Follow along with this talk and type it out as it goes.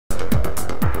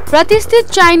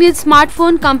प्रतिष्ठित Chinese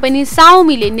smartphone company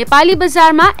Xiaomi ले नेपाली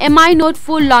बजारमा Mi Note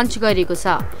 4 लन्च गरेको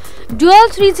छ। डुअल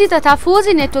 3G तथा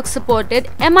 4G network supported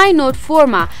Mi Note 4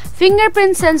 मा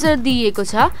फिंगरप्रिन्ट सेन्सर दिइएको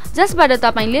छ, जसबाट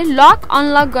तपाईले लक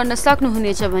अनलक गर्न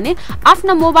सक्नुहुनेछ भने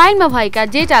आफ्नो मोबाइलमा भएका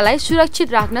डेटालाई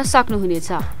सुरक्षित राख्न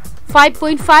सक्नुहुनेछ।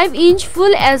 5.5 inch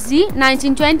full HD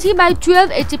 1920 by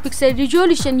 1280 pixel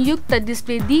resolution युक्त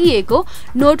डिस्प्ले दिइएको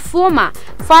नोट 4 मा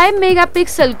 5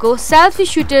 मेगापिक्सल को सेल्फी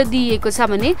शूटर दिइएको छ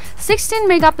भने 16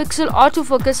 megapixel auto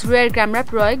focus rear camera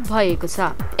प्रयोग भएको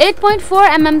छ।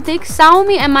 8.4 mm thick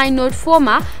Xiaomi Mi Note 4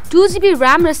 मा 2GB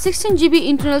RAM र 16GB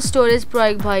internal storage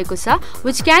प्रयोग भएको छ,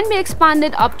 which can be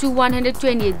expanded up to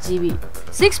 128GB।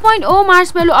 6.0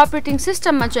 marshmallow operating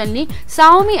सिस्टममा चल्ने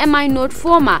Xiaomi Mi Note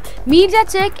 4 मा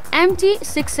MediaTek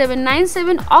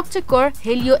MT6797 octa-core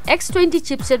Helio X20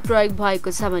 chipset प्रयोग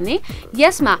भएको छ भने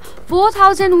यसमा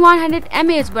 4100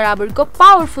 mAh बराबरको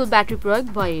पावरफुल ब्याट्री प्रयोग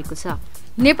भएको छ।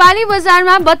 नेपाली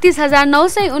बजारमा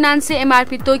 32,979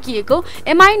 एमआरपी तोकिएको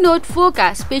Mi Note 4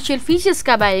 का स्पेशल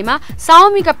फिचर्सका बारेमा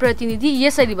Xiaomi का प्रतिनिधि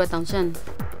यसरी बताउँछन्।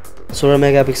 16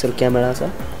 मेगापिक्सल क्यामेरा छ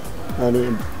अनि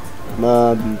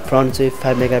फ्रन्ट चाहिँ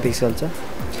 5 मेगापिक्सल छ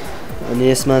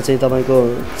अनि यसमा चाहिँ तपाईको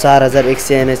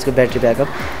 4100 mAh को ब्याट्री ब्याकअप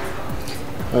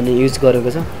अनि युज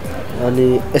गरेको छ। अनि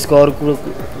यसको अर्को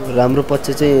राम्रो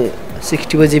पक्ष चाहिँ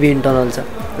 64GB इन्टर्नल छ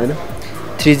हैन,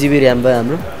 3GB र्याम भयो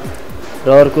हाम्रो र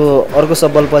अर्को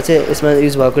सबल पछि यसमा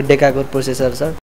युज भएको डेकाकोर प्रोसेसर छ।